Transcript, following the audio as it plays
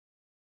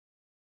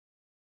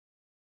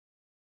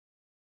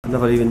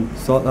never even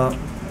thought that.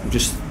 I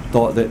just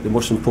thought that the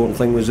most important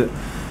thing was that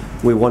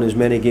we won as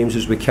many games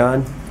as we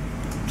can.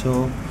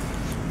 So,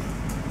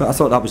 but I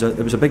thought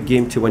it was a big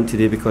game to win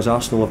today because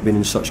Arsenal have been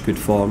in such good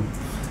form,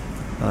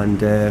 and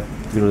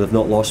they've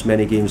not lost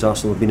many games.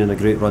 Arsenal have been in a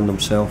great run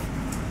themselves.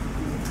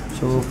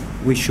 So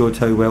we showed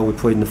how well we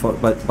played in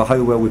the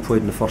how well we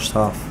played in the first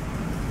half.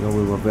 We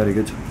were very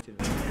good.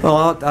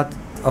 Well,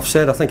 I've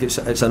said I think it's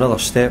another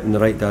step in the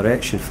right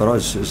direction for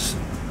us.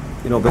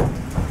 But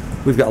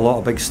we've got a lot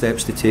of big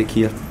steps to take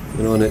here.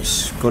 And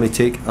it's going to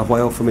take a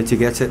while for me to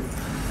get it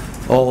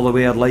all the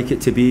way I'd like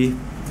it to be.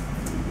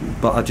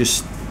 But I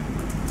just,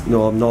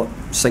 I'm not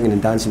singing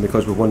and dancing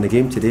because we've won the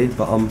game today.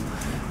 But I'm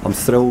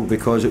thrilled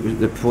because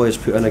the players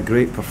put in a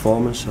great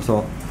performance. I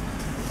thought,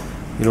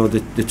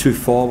 the two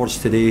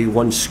forwards today,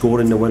 one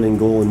scoring the winning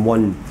goal and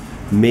one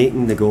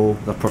making the goal,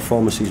 their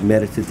performances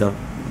merited their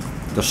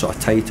sort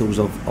of titles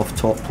of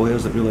top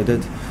players. That really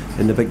did.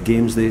 In the big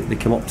games, they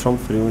came up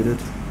trump. They really did.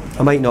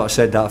 I might not have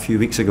said that a few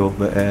weeks ago,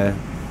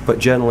 but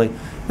generally,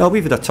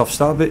 we've had a tough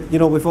start. But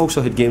we've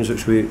also had games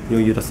which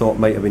you'd have thought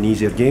might have been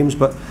easier games.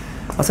 But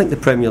I think the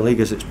Premier League,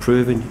 as it's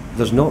proven,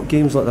 there's not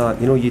games like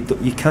that.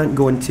 You can't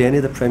go into any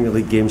of the Premier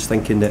League games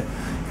thinking that,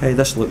 hey,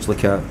 this looks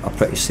like a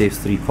pretty safe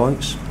 3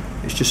 points.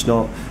 It's just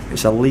not.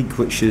 It's a league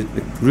which is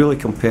really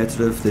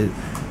competitive.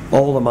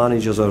 All the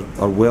managers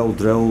are well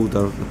drilled.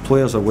 The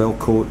players are well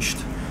coached,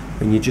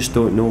 and you just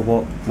don't know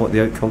what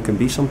the outcome can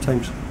be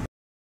sometimes.